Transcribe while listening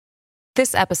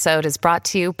This episode is brought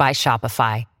to you by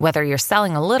Shopify. Whether you're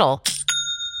selling a little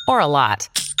or a lot,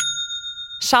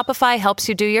 Shopify helps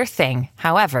you do your thing,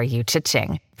 however you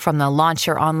cha-ching. From the launch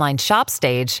your online shop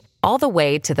stage, all the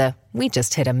way to the we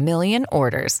just hit 1 million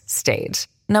orders stage.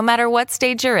 No matter what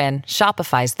stage you're in,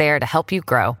 Shopify's there to help you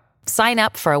grow. Sign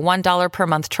up for a $1 per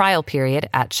month trial period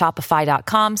at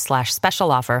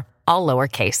shopify.com/special offer, all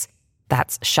lowercase.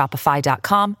 That's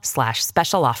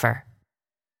shopify.com/special offer.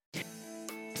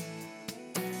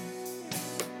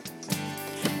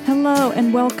 Hello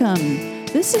and welcome.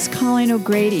 This is Colleen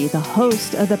O'Grady, the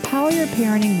host of the Power Your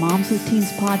Parenting Moms with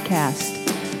Teens podcast.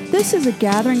 This is a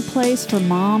gathering place for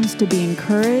moms to be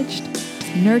encouraged,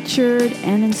 nurtured,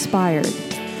 and inspired.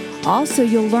 Also,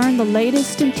 you'll learn the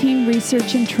latest in teen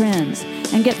research and trends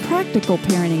and get practical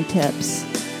parenting tips.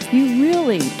 You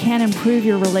really can improve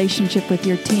your relationship with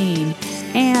your teen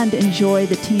and enjoy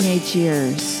the teenage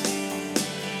years.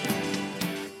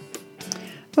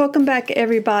 Welcome back,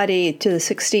 everybody, to the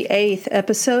 68th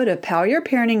episode of Power Your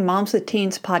Parenting Moms with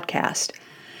Teens podcast.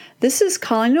 This is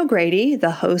Colleen O'Grady,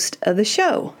 the host of the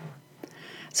show.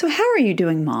 So how are you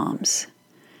doing, moms?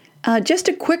 Just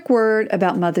a quick word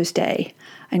about Mother's Day.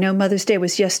 I know Mother's Day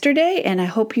was yesterday, and I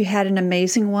hope you had an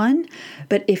amazing one.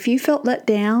 But if you felt let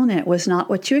down and it was not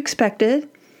what you expected,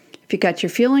 if you got your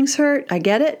feelings hurt, I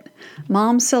get it.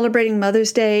 Moms celebrating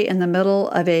Mother's Day in the middle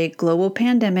of a global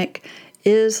pandemic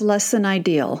is less than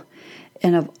ideal.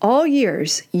 And of all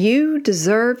years, you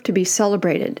deserve to be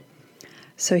celebrated.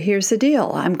 So here's the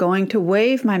deal. I'm going to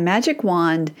wave my magic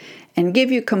wand and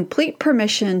give you complete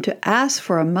permission to ask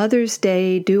for a Mother's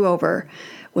Day do-over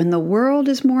when the world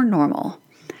is more normal.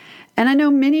 And I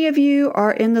know many of you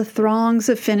are in the throngs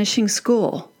of finishing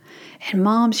school. And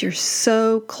moms, you're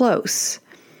so close.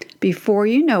 Before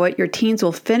you know it, your teens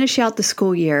will finish out the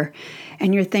school year,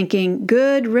 and you're thinking,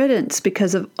 good riddance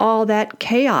because of all that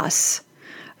chaos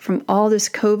from all this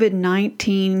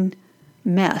COVID-19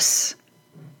 mess.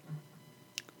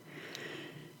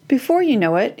 Before you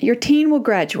know it, your teen will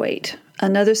graduate.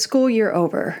 Another school year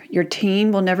over. Your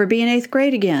teen will never be in 8th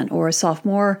grade again, or a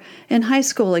sophomore in high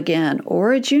school again,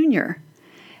 or a junior.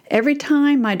 Every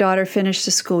time my daughter finished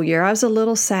the school year, I was a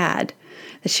little sad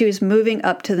that she was moving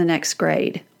up to the next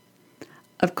grade.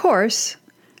 Of course,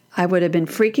 I would have been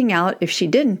freaking out if she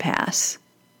didn't pass.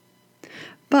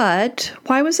 But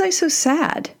why was I so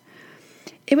sad?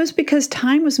 It was because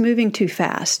time was moving too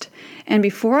fast, and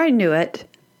before I knew it,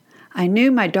 I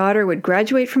knew my daughter would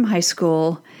graduate from high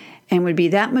school and would be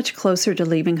that much closer to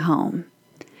leaving home.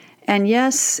 And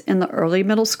yes, in the early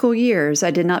middle school years, I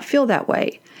did not feel that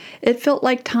way. It felt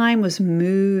like time was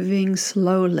moving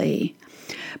slowly.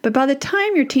 But by the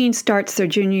time your teen starts their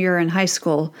junior year in high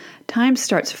school, time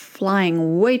starts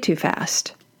flying way too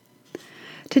fast.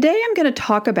 Today I'm going to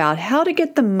talk about how to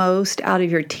get the most out of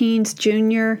your teen's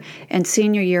junior and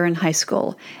senior year in high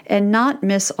school and not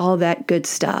miss all that good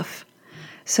stuff.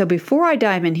 So before I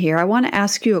dive in here, I want to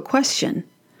ask you a question.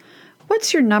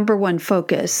 What's your number one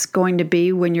focus going to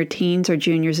be when your teens are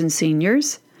juniors and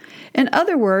seniors? In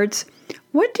other words,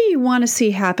 what do you want to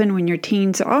see happen when your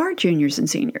teens are juniors and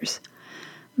seniors?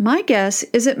 My guess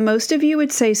is that most of you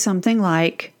would say something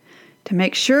like, to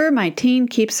make sure my teen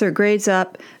keeps their grades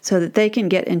up so that they can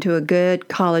get into a good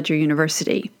college or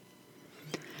university.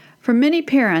 For many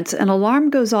parents, an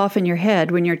alarm goes off in your head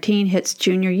when your teen hits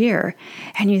junior year,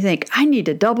 and you think, I need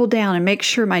to double down and make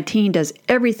sure my teen does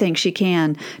everything she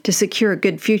can to secure a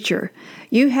good future.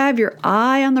 You have your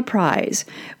eye on the prize,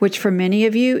 which for many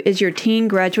of you is your teen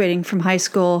graduating from high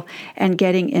school and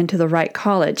getting into the right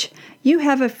college. You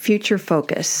have a future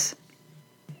focus.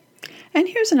 And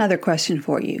here's another question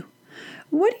for you.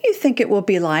 What do you think it will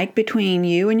be like between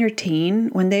you and your teen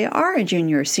when they are a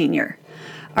junior or senior?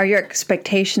 Are your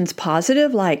expectations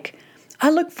positive, like, I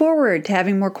look forward to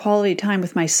having more quality time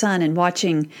with my son and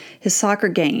watching his soccer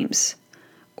games?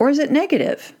 Or is it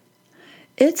negative?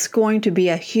 It's going to be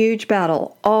a huge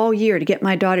battle all year to get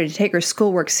my daughter to take her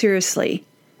schoolwork seriously.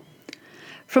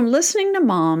 From listening to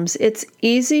moms, it's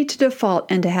easy to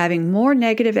default into having more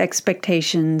negative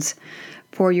expectations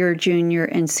for your junior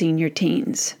and senior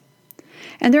teens.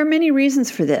 And there are many reasons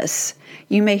for this.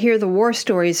 You may hear the war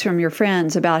stories from your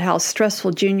friends about how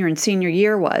stressful junior and senior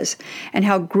year was and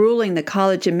how grueling the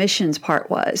college admissions part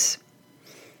was.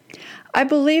 I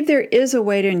believe there is a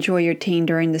way to enjoy your teen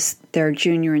during their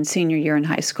junior and senior year in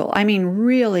high school. I mean,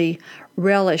 really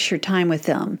relish your time with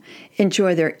them.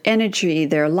 Enjoy their energy,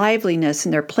 their liveliness,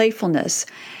 and their playfulness.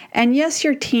 And yes,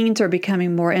 your teens are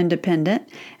becoming more independent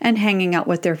and hanging out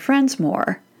with their friends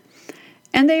more.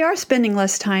 And they are spending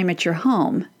less time at your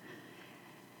home.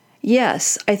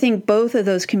 Yes, I think both of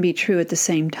those can be true at the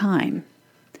same time.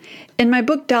 In my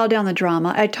book, Dial Down the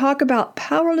Drama, I talk about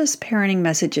powerless parenting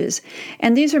messages,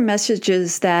 and these are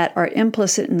messages that are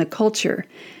implicit in the culture.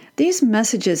 These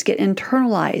messages get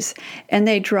internalized, and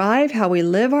they drive how we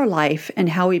live our life and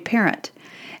how we parent.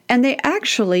 And they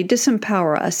actually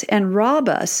disempower us and rob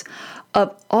us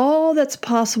of all that's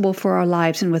possible for our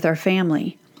lives and with our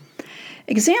family.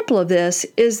 Example of this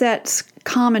is that's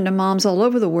common to moms all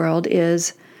over the world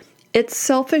is, it's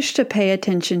selfish to pay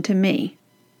attention to me.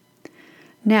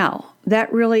 Now,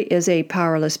 that really is a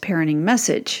powerless parenting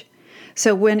message.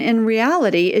 So when in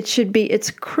reality, it should be, it's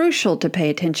crucial to pay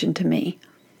attention to me.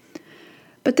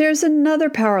 But there's another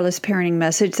powerless parenting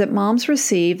message that moms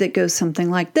receive that goes something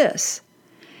like this.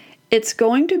 It's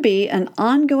going to be an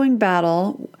ongoing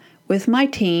battle with my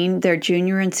teen their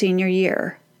junior and senior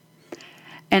year.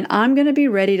 And I'm going to be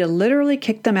ready to literally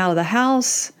kick them out of the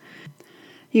house.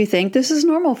 You think this is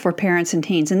normal for parents and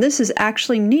teens, and this is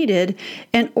actually needed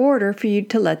in order for you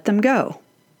to let them go.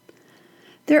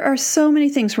 There are so many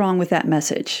things wrong with that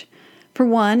message. For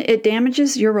one, it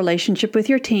damages your relationship with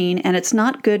your teen, and it's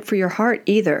not good for your heart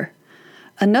either.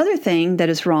 Another thing that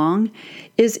is wrong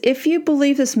is if you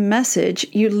believe this message,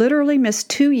 you literally miss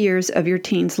 2 years of your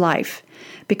teen's life.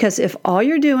 Because if all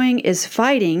you're doing is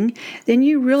fighting, then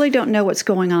you really don't know what's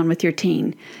going on with your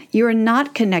teen. You are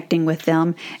not connecting with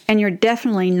them, and you're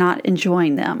definitely not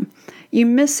enjoying them. You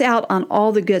miss out on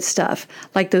all the good stuff,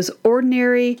 like those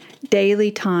ordinary daily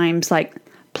times, like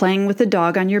playing with the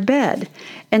dog on your bed.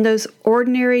 And those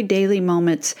ordinary daily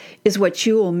moments is what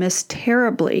you will miss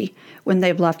terribly when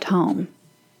they've left home.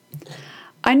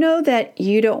 I know that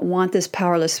you don't want this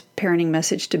powerless parenting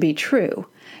message to be true.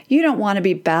 You don't want to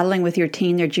be battling with your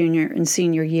teen their junior and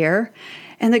senior year.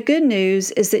 And the good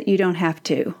news is that you don't have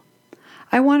to.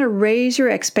 I want to raise your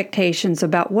expectations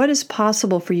about what is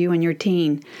possible for you and your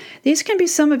teen. These can be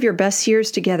some of your best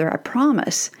years together, I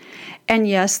promise. And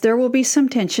yes, there will be some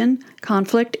tension,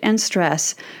 conflict, and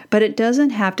stress, but it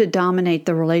doesn't have to dominate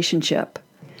the relationship.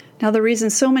 Now, the reason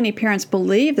so many parents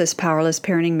believe this powerless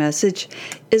parenting message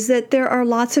is that there are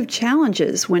lots of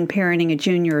challenges when parenting a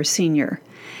junior or senior.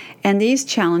 And these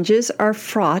challenges are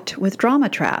fraught with drama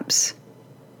traps.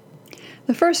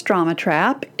 The first drama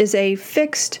trap is a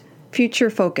fixed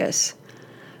future focus.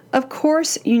 Of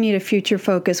course, you need a future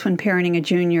focus when parenting a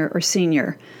junior or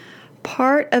senior.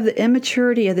 Part of the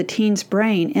immaturity of the teen's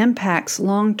brain impacts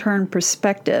long-term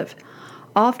perspective.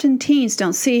 Often teens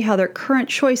don't see how their current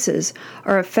choices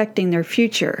are affecting their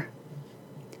future.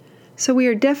 So we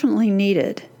are definitely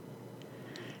needed.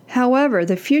 However,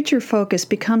 the future focus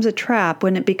becomes a trap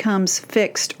when it becomes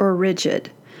fixed or rigid.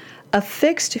 A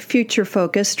fixed future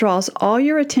focus draws all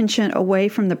your attention away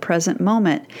from the present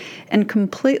moment and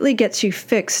completely gets you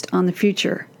fixed on the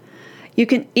future. You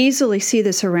can easily see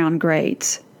this around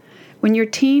grades. When your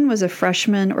teen was a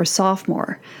freshman or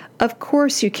sophomore, of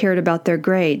course you cared about their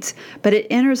grades, but it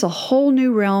enters a whole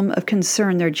new realm of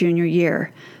concern their junior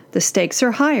year. The stakes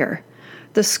are higher.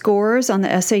 The scores on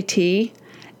the SAT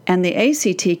and the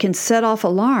ACT can set off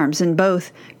alarms in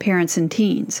both parents and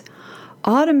teens.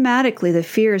 Automatically, the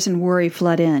fears and worry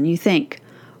flood in. You think,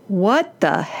 what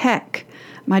the heck?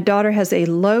 My daughter has a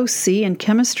low C in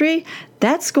chemistry?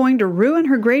 That's going to ruin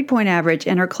her grade point average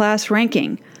and her class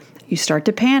ranking. You start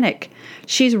to panic.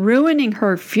 She's ruining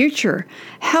her future.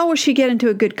 How will she get into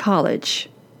a good college?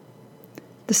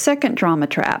 The second drama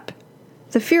trap,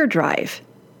 the fear drive.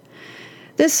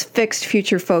 This fixed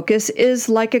future focus is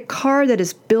like a car that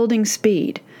is building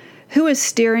speed. Who is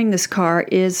steering this car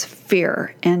is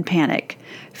fear and panic.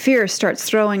 Fear starts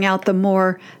throwing out the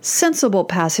more sensible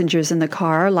passengers in the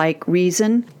car, like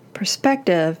reason,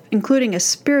 perspective, including a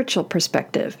spiritual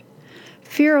perspective.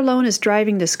 Fear alone is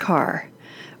driving this car.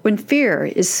 When fear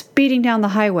is speeding down the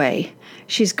highway,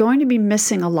 she's going to be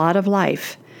missing a lot of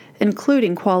life,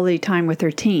 including quality time with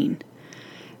her teen.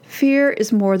 Fear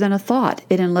is more than a thought.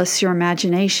 It enlists your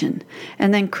imagination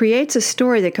and then creates a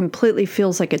story that completely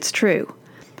feels like it's true.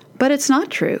 But it's not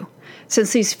true,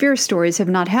 since these fear stories have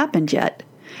not happened yet.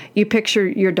 You picture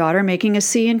your daughter making a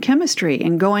C in chemistry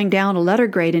and going down a letter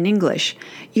grade in English.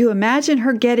 You imagine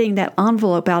her getting that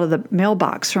envelope out of the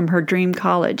mailbox from her dream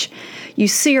college. You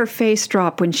see her face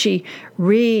drop when she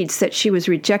reads that she was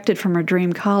rejected from her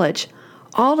dream college.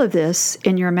 All of this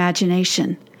in your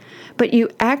imagination. But you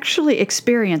actually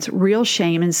experience real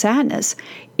shame and sadness,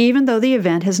 even though the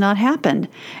event has not happened,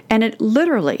 and it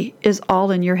literally is all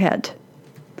in your head.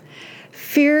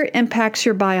 Fear impacts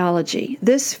your biology.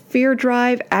 This fear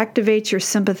drive activates your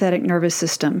sympathetic nervous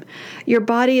system. Your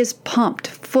body is pumped,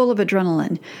 full of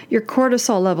adrenaline. Your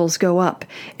cortisol levels go up,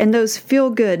 and those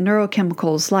feel-good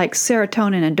neurochemicals like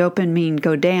serotonin and dopamine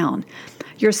go down.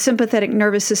 Your sympathetic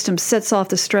nervous system sets off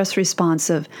the stress response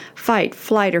of fight,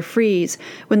 flight, or freeze.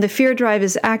 When the fear drive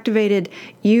is activated,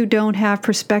 you don't have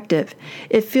perspective.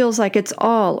 It feels like it's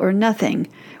all or nothing.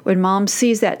 When mom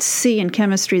sees that C in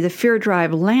chemistry, the fear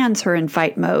drive lands her in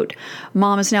fight mode.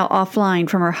 Mom is now offline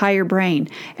from her higher brain,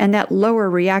 and that lower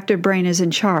reactive brain is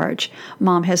in charge.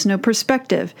 Mom has no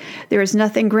perspective. There is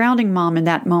nothing grounding mom in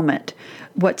that moment.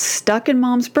 What's stuck in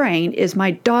mom's brain is my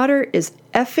daughter is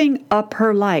effing up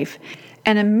her life.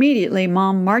 And immediately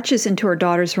mom marches into her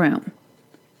daughter's room.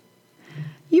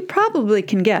 You probably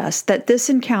can guess that this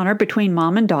encounter between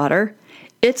mom and daughter,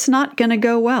 it's not going to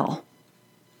go well.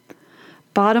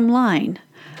 Bottom line,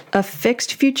 a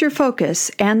fixed future focus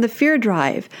and the fear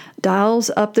drive dials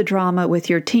up the drama with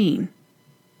your teen.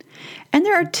 And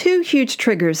there are two huge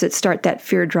triggers that start that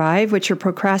fear drive, which are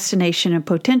procrastination and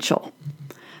potential.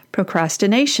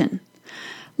 Procrastination.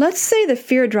 Let's say the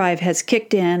fear drive has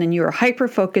kicked in and you are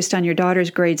hyper-focused on your daughter's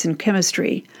grades in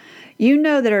chemistry. You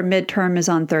know that her midterm is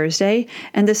on Thursday,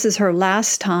 and this is her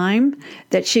last time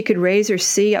that she could raise her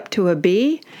C up to a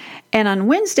B. And on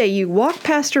Wednesday, you walk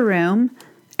past her room,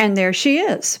 and there she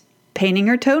is, painting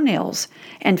her toenails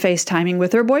and FaceTiming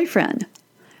with her boyfriend.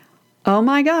 Oh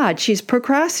my God, she's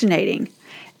procrastinating.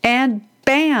 And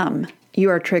bam,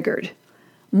 you are triggered.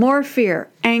 More fear,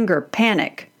 anger,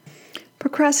 panic.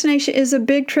 Procrastination is a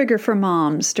big trigger for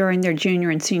moms during their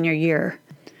junior and senior year.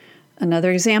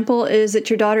 Another example is that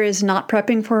your daughter is not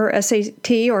prepping for her SAT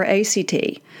or ACT.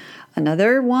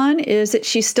 Another one is that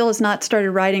she still has not started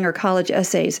writing her college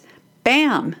essays.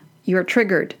 Bam! You're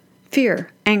triggered. Fear,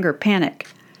 anger, panic.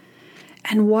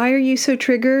 And why are you so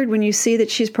triggered when you see that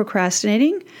she's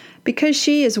procrastinating? Because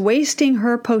she is wasting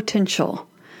her potential.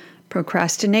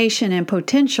 Procrastination and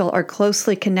potential are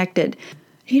closely connected.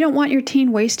 You don't want your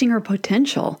teen wasting her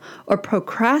potential or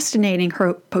procrastinating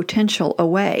her potential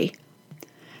away.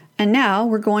 And now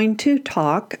we're going to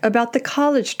talk about the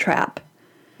college trap.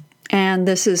 And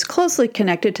this is closely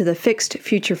connected to the fixed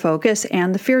future focus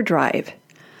and the fear drive.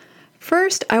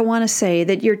 First, I want to say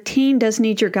that your teen does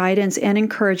need your guidance and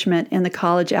encouragement in the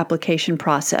college application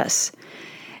process.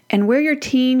 And where your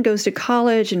teen goes to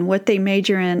college and what they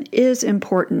major in is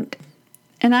important.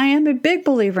 And I am a big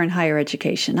believer in higher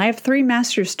education. I have 3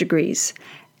 master's degrees.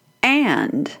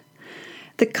 And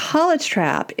the college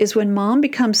trap is when mom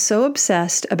becomes so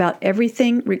obsessed about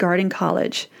everything regarding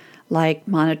college, like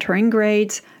monitoring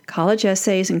grades, college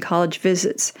essays, and college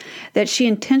visits, that she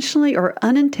intentionally or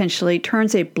unintentionally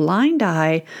turns a blind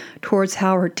eye towards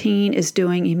how her teen is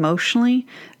doing emotionally,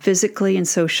 physically, and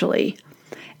socially.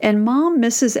 And mom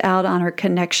misses out on her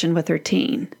connection with her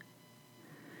teen.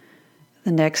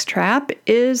 The next trap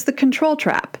is the control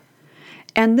trap.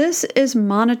 And this is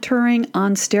monitoring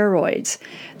on steroids.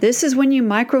 This is when you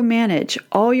micromanage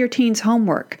all your teen's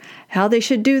homework, how they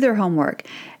should do their homework,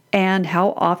 and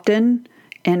how often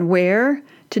and where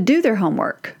to do their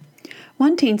homework.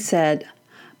 One teen said,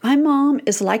 "My mom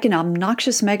is like an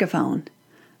obnoxious megaphone."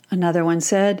 Another one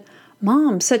said,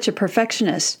 "Mom's such a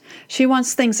perfectionist. She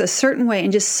wants things a certain way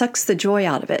and just sucks the joy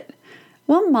out of it."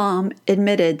 One mom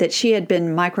admitted that she had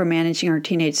been micromanaging her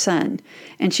teenage son,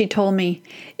 and she told me,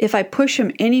 "If I push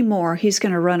him any more, he's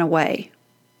going to run away."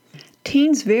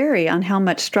 Teens vary on how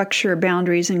much structure,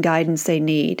 boundaries, and guidance they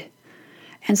need.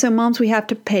 And so moms, we have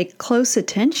to pay close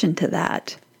attention to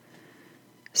that.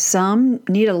 Some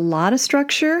need a lot of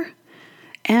structure,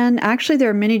 and actually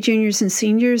there are many juniors and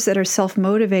seniors that are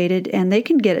self-motivated and they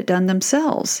can get it done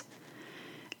themselves.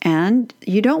 And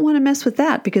you don't want to mess with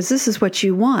that because this is what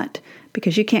you want,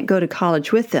 because you can't go to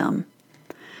college with them.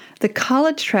 The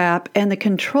college trap and the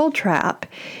control trap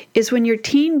is when your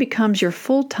teen becomes your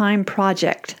full-time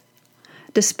project,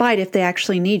 despite if they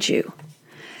actually need you.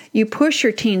 You push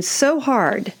your teen so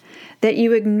hard that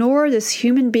you ignore this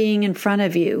human being in front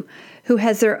of you who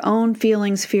has their own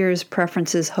feelings, fears,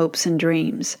 preferences, hopes, and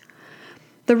dreams.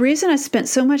 The reason I spent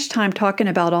so much time talking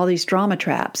about all these drama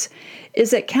traps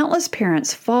is that countless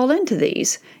parents fall into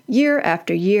these year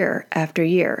after year after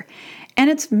year, and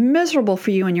it's miserable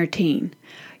for you and your teen.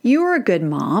 You are a good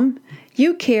mom.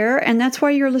 You care, and that's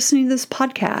why you're listening to this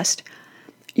podcast.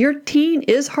 Your teen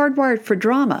is hardwired for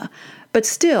drama, but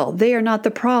still, they are not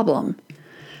the problem.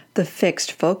 The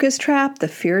fixed focus trap, the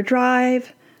fear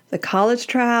drive, the college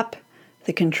trap,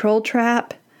 the control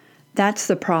trap, that's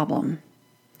the problem.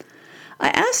 I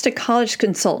asked a college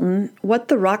consultant what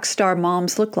the rock star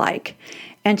moms look like,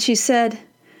 and she said,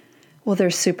 well, they're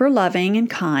super loving and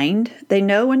kind. They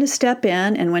know when to step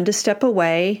in and when to step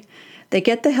away. They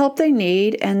get the help they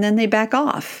need, and then they back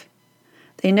off.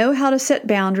 They know how to set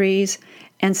boundaries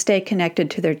and stay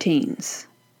connected to their teens.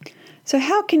 So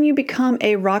how can you become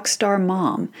a rock star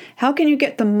mom? How can you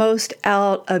get the most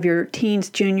out of your teen's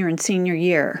junior and senior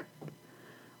year?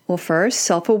 Well, first,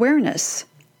 self-awareness.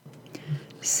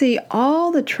 See,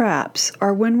 all the traps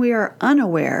are when we are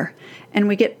unaware and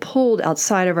we get pulled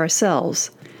outside of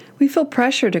ourselves. We feel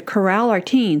pressure to corral our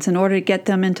teens in order to get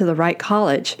them into the right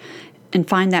college and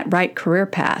find that right career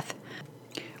path.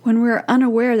 When we're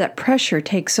unaware, that pressure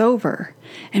takes over,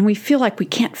 and we feel like we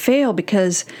can't fail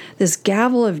because this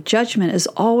gavel of judgment is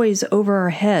always over our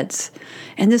heads,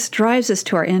 and this drives us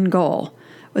to our end goal.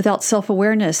 Without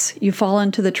self-awareness, you fall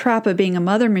into the trap of being a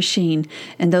mother machine,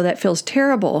 and though that feels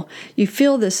terrible, you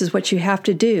feel this is what you have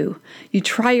to do. You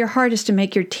try your hardest to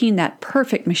make your teen that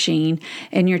perfect machine,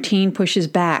 and your teen pushes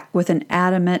back with an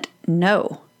adamant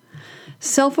no.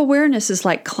 Self-awareness is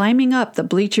like climbing up the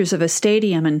bleachers of a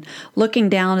stadium and looking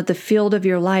down at the field of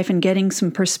your life and getting some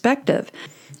perspective.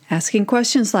 Asking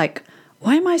questions like,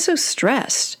 why am I so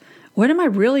stressed? What am I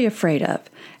really afraid of?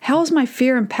 How is my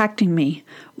fear impacting me?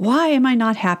 Why am I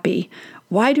not happy?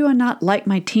 Why do I not like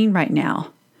my teen right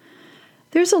now?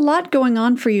 There's a lot going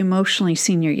on for you emotionally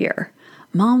senior year.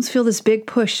 Moms feel this big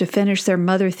push to finish their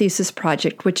mother thesis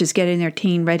project, which is getting their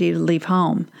teen ready to leave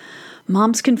home.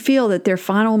 Moms can feel that their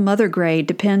final mother grade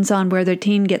depends on where their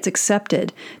teen gets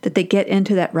accepted, that they get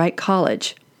into that right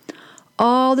college.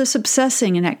 All this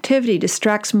obsessing and activity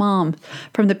distracts mom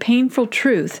from the painful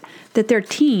truth that their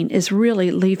teen is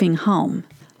really leaving home.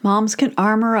 Moms can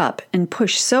armor up and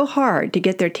push so hard to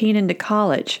get their teen into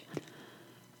college,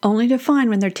 only to find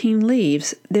when their teen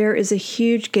leaves, there is a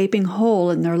huge gaping hole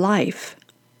in their life.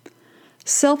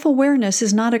 Self-awareness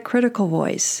is not a critical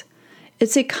voice.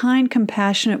 It's a kind,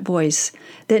 compassionate voice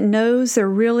that knows there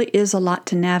really is a lot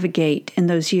to navigate in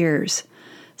those years.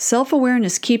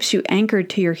 Self-awareness keeps you anchored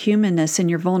to your humanness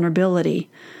and your vulnerability.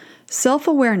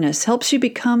 Self-awareness helps you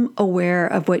become aware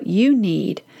of what you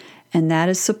need, and that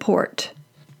is support.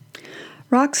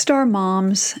 Rockstar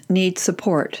moms need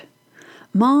support.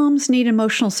 Moms need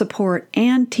emotional support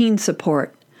and teen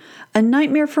support. A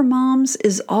nightmare for moms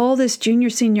is all this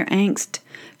junior-senior angst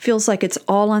feels like it's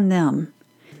all on them.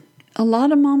 A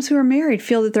lot of moms who are married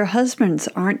feel that their husbands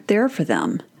aren't there for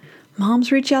them.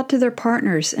 Moms reach out to their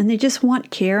partners and they just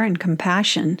want care and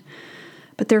compassion,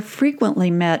 but they're frequently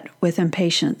met with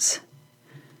impatience.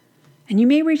 And you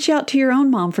may reach out to your own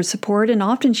mom for support, and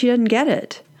often she doesn't get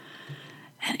it.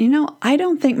 And I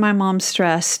don't think my mom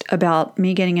stressed about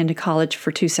me getting into college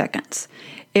for 2 seconds.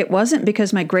 It wasn't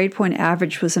because my grade point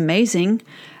average was amazing.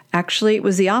 Actually, it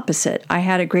was the opposite. I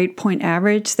had a grade point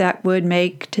average that would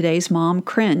make today's mom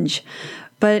cringe.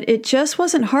 But it just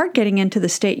wasn't hard getting into the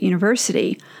state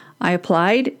university. I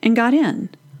applied and got in.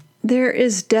 There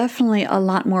is definitely a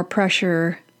lot more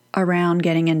pressure around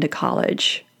getting into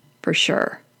college, for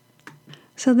sure.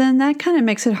 So then that kind of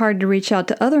makes it hard to reach out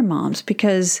to other moms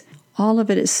because all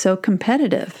of it is so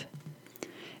competitive.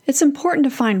 It's important to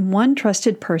find one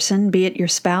trusted person, be it your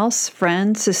spouse,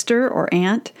 friend, sister, or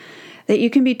aunt, that you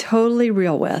can be totally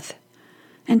real with,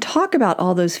 and talk about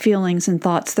all those feelings and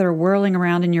thoughts that are whirling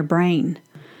around in your brain.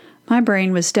 My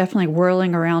brain was definitely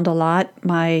whirling around a lot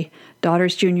my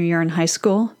daughter's junior year in high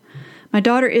school. My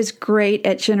daughter is great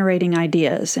at generating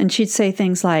ideas, and she'd say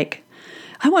things like,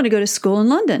 I want to go to school in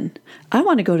London. I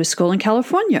want to go to school in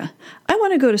California. I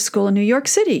want to go to school in New York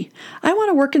City. I want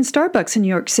to work in Starbucks in New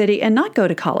York City and not go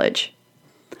to college.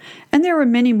 And there were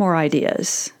many more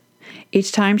ideas.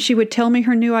 Each time she would tell me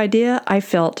her new idea, I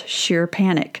felt sheer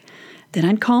panic. Then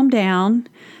I'd calm down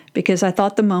because I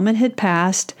thought the moment had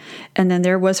passed, and then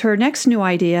there was her next new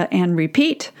idea, and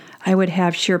repeat, I would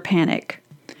have sheer panic.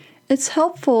 It's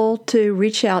helpful to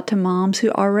reach out to moms who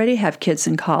already have kids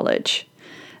in college.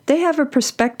 They have a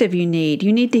perspective you need.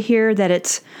 You need to hear that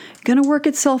it's going to work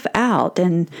itself out,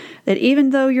 and that even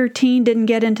though your teen didn't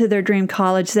get into their dream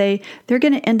college, they're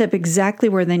going to end up exactly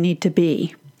where they need to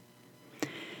be.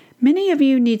 Many of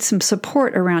you need some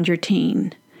support around your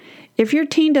teen. If your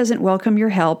teen doesn't welcome your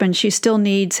help and she still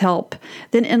needs help,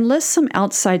 then enlist some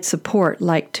outside support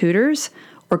like tutors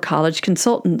or college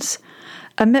consultants.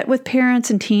 I've met with parents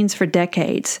and teens for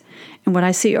decades, and what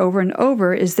I see over and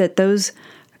over is that those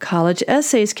college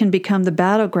essays can become the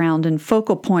battleground and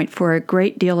focal point for a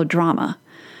great deal of drama.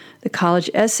 The college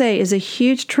essay is a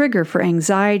huge trigger for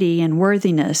anxiety and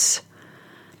worthiness.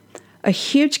 A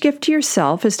huge gift to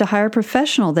yourself is to hire a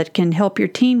professional that can help your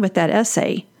teen with that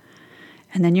essay.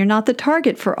 And then you're not the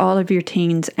target for all of your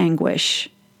teen's anguish.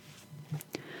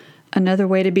 Another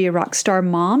way to be a rock star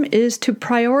mom is to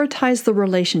prioritize the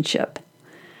relationship.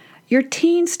 Your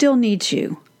teen still needs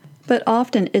you, but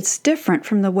often it's different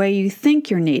from the way you think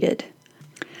you're needed.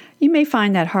 You may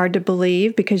find that hard to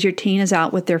believe because your teen is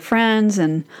out with their friends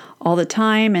and all the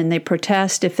time and they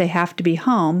protest if they have to be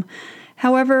home.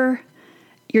 However,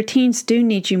 your teens do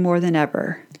need you more than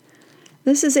ever.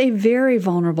 This is a very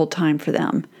vulnerable time for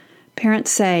them. Parents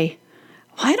say,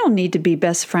 "I don't need to be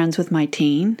best friends with my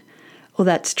teen." Well,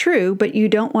 that's true, but you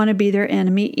don't want to be their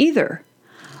enemy either.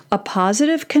 A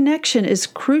positive connection is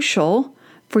crucial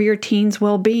for your teen's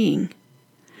well-being.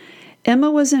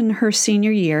 Emma was in her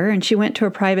senior year, and she went to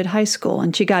a private high school,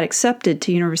 and she got accepted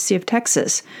to University of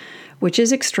Texas, which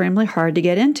is extremely hard to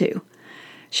get into.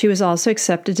 She was also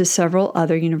accepted to several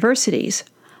other universities.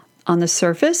 On the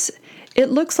surface, it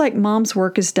looks like Mom's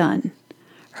work is done.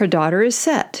 Her daughter is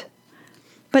set.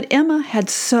 But Emma had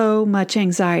so much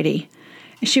anxiety.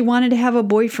 She wanted to have a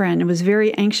boyfriend and was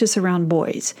very anxious around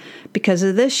boys. Because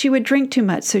of this, she would drink too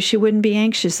much so she wouldn't be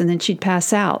anxious, and then she'd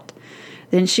pass out.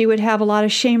 Then she would have a lot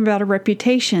of shame about her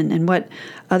reputation and what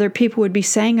other people would be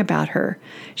saying about her.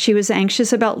 She was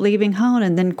anxious about leaving home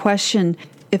and then questioned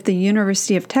if the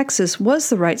University of Texas was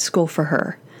the right school for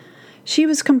her. She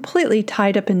was completely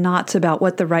tied up in knots about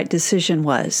what the right decision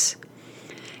was.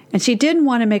 And she didn't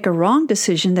want to make a wrong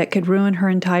decision that could ruin her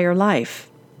entire life.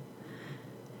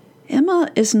 Emma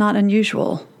is not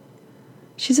unusual.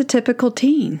 She's a typical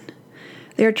teen.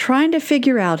 They are trying to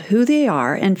figure out who they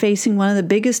are and facing one of the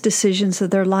biggest decisions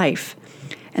of their life,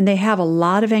 and they have a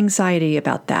lot of anxiety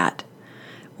about that.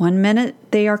 One minute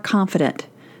they are confident,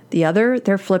 the other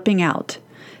they're flipping out.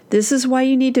 This is why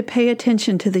you need to pay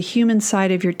attention to the human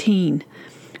side of your teen.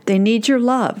 They need your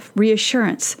love,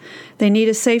 reassurance. They need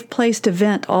a safe place to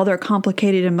vent all their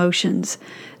complicated emotions.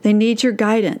 They need your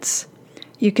guidance.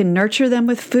 You can nurture them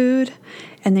with food,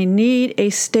 and they need a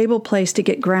stable place to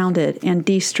get grounded and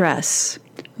de-stress.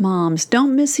 Moms,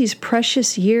 don't miss these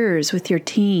precious years with your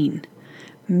teen.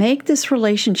 Make this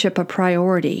relationship a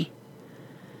priority.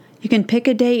 You can pick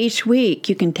a day each week.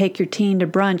 You can take your teen to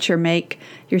brunch or make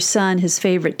your son his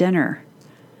favorite dinner.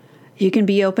 You can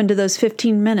be open to those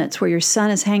 15 minutes where your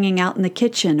son is hanging out in the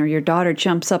kitchen or your daughter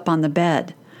jumps up on the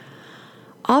bed.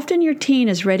 Often your teen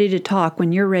is ready to talk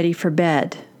when you're ready for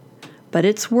bed. But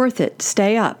it's worth it.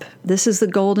 Stay up. This is the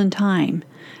golden time.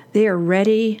 They are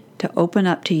ready to open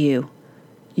up to you.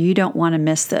 You don't want to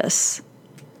miss this.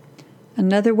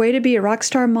 Another way to be a rock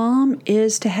star mom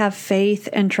is to have faith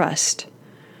and trust.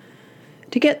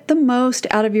 To get the most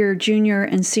out of your junior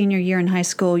and senior year in high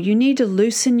school, you need to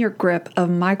loosen your grip of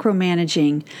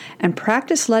micromanaging and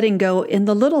practice letting go in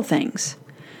the little things.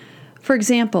 For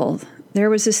example, there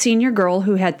was a senior girl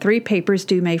who had 3 papers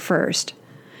due May 1st.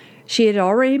 She had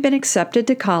already been accepted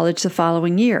to college the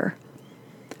following year.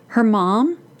 Her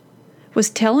mom was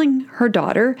telling her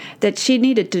daughter that she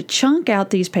needed to chunk out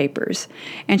these papers,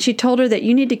 and she told her that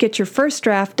you need to get your first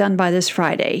draft done by this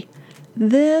Friday.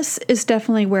 This is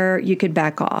definitely where you could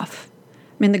back off.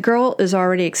 I mean, the girl is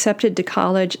already accepted to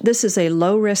college. This is a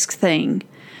low-risk thing.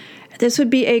 This would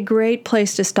be a great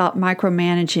place to stop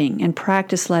micromanaging and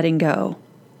practice letting go.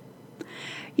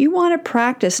 You want to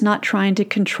practice not trying to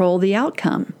control the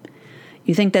outcome.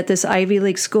 You think that this Ivy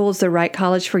League school is the right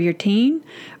college for your teen,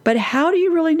 but how do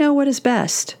you really know what is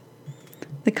best?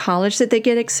 The college that they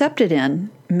get accepted in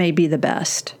may be the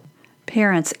best.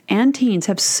 Parents and teens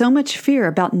have so much fear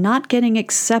about not getting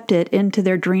accepted into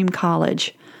their dream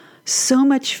college. So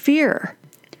much fear.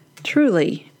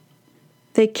 Truly,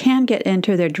 they can get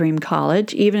into their dream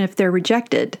college even if they're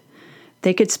rejected.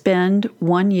 They could spend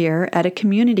 1 year at a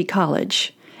community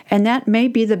college, and that may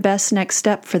be the best next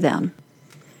step for them.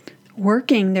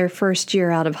 Working their first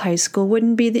year out of high school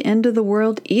wouldn't be the end of the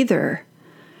world either.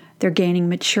 They're gaining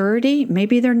maturity.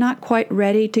 Maybe they're not quite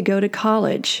ready to go to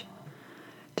college.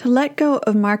 To let go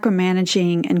of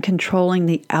micromanaging and controlling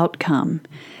the outcome,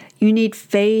 you need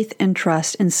faith and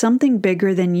trust in something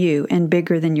bigger than you and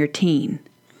bigger than your teen.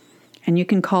 And you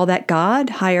can call that God,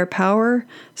 higher power,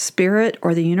 spirit,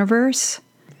 or the universe.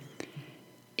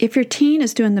 If your teen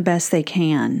is doing the best they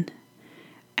can,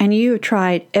 and you have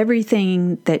tried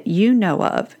everything that you know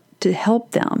of to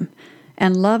help them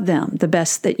and love them the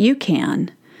best that you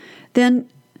can, then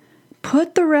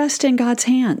put the rest in God's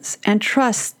hands and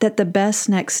trust that the best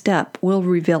next step will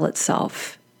reveal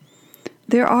itself.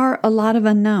 There are a lot of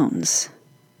unknowns.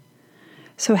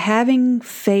 So having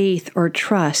faith or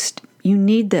trust, you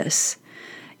need this.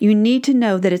 You need to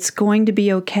know that it's going to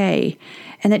be okay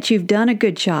and that you've done a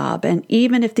good job, and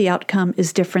even if the outcome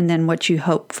is different than what you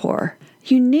hoped for.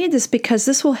 You need this because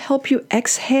this will help you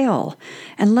exhale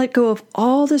and let go of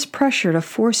all this pressure to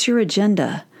force your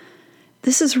agenda.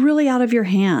 This is really out of your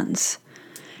hands.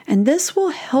 And this will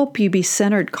help you be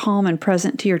centered, calm, and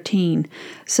present to your teen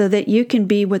so that you can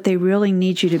be what they really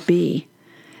need you to be.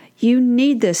 You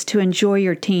need this to enjoy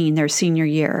your teen their senior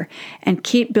year and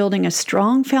keep building a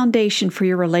strong foundation for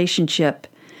your relationship.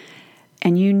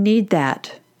 And you need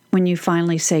that when you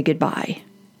finally say goodbye.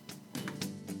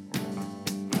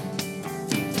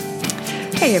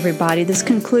 Hey everybody, this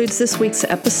concludes this week's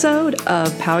episode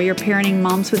of Power Your Parenting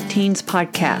Moms with Teens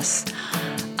podcast.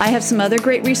 I have some other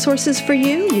great resources for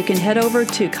you. You can head over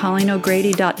to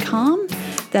ColleenO'Grady.com.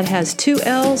 That has 2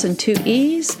 L's and 2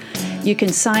 E's. You can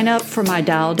sign up for my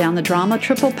Dial Down the Drama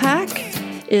triple pack.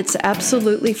 It's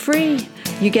absolutely free.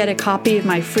 You get a copy of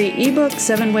my free ebook,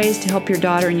 7 Ways to Help Your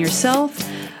Daughter and Yourself,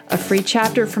 a free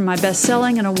chapter from my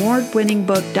best-selling and award-winning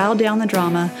book, Dial Down the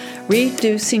Drama,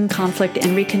 Reducing Conflict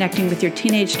and Reconnecting with Your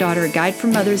Teenage Daughter, a guide for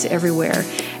mothers everywhere.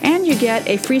 And you get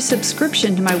a free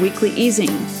subscription to my weekly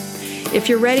e-zine. If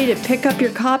you're ready to pick up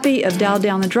your copy of Dial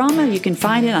Down the Drama, you can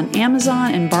find it on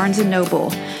Amazon and Barnes & Noble.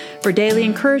 For daily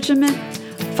encouragement,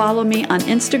 follow me on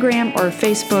Instagram or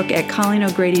Facebook at Colleen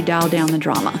O'Grady Dial Down the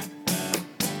Drama.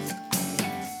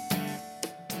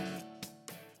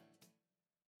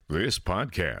 This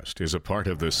podcast is a part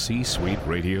of the C-Suite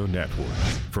Radio Network.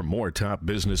 For more top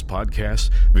business podcasts,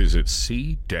 visit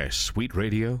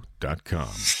c-suiteradio.com.